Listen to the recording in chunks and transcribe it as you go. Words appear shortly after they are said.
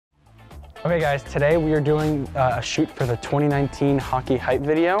Okay guys, today we are doing a shoot for the 2019 Hockey Hype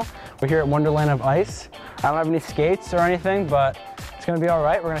video. We're here at Wonderland of Ice. I don't have any skates or anything, but it's gonna be all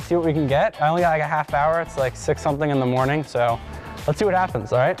right. We're gonna see what we can get. I only got like a half hour. It's like 6 something in the morning, so let's see what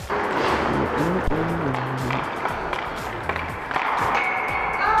happens, all right?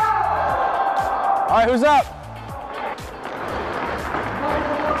 All right, who's up?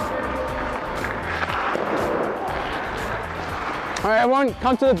 All right, everyone,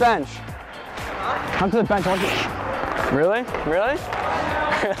 come to the bench. Come to the bench. Really? Really? Really? All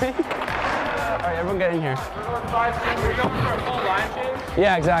right, everyone get in here. We're going for a full line change?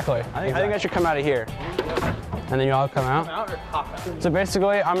 Yeah, exactly. I think I should come out of here. And then you all come out? Come out or pop out? So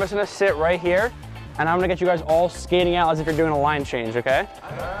basically, I'm just gonna sit right here, and I'm gonna get you guys all skating out as if you're doing a line change, okay?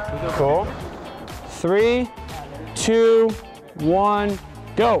 Cool. 3, 2, 1,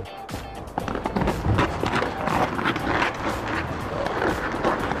 go.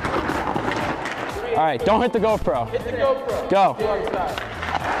 All right, don't hit the GoPro. Hit the GoPro. Go.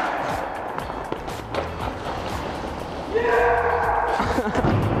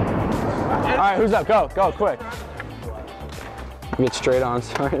 All right, who's up? Go, go, quick. Get straight on.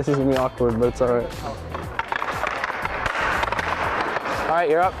 Sorry, this is gonna be awkward, but it's all right. All right,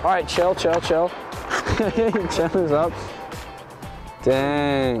 you're up. All right, chill, chill, chill. Chill is up.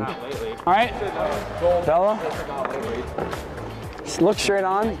 Dang. All right, Bella. Look straight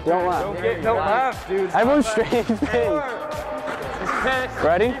on. Don't laugh. Don't laugh, dude. Everyone's straight face.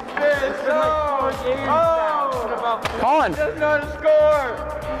 Ready? Oh! Colin. That's not a score!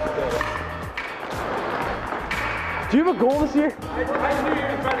 Do you have a goal this year? I knew you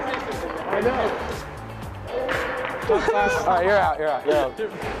were trying to say something. I know. All right, you're out, you're out, you're out.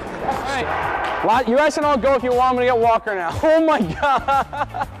 All right. You guys can all go if you want. I'm gonna get Walker now. Oh my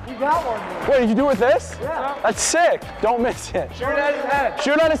God. You got one, dude. Wait, did you do it with this? Yeah. That's sick. Don't miss it. Shoot at his head.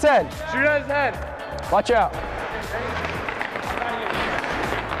 Shoot at his head. Shoot at his head. Watch out.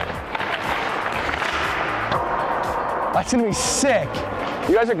 That's gonna be sick.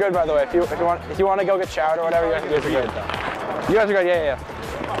 You guys are good, by the way. If you want to go get showered or whatever, you guys are good. You guys are good. Yeah.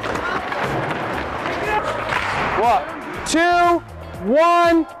 What? 2,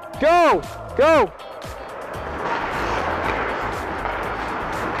 1, go, go.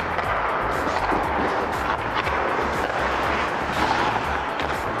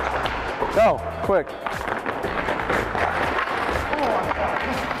 Go, quick.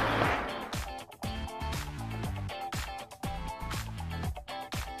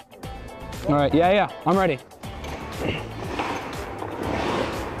 All right, yeah, I'm ready.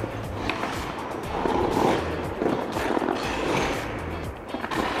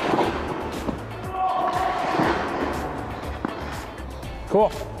 Cool.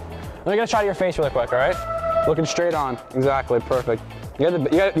 Let me get a shot of your face really quick, all right? Looking straight on. Exactly, perfect.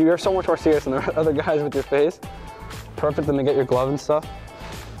 You're so much more serious than the other guys with your face. Perfect, then to get your glove and stuff.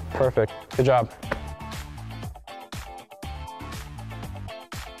 Perfect, good job.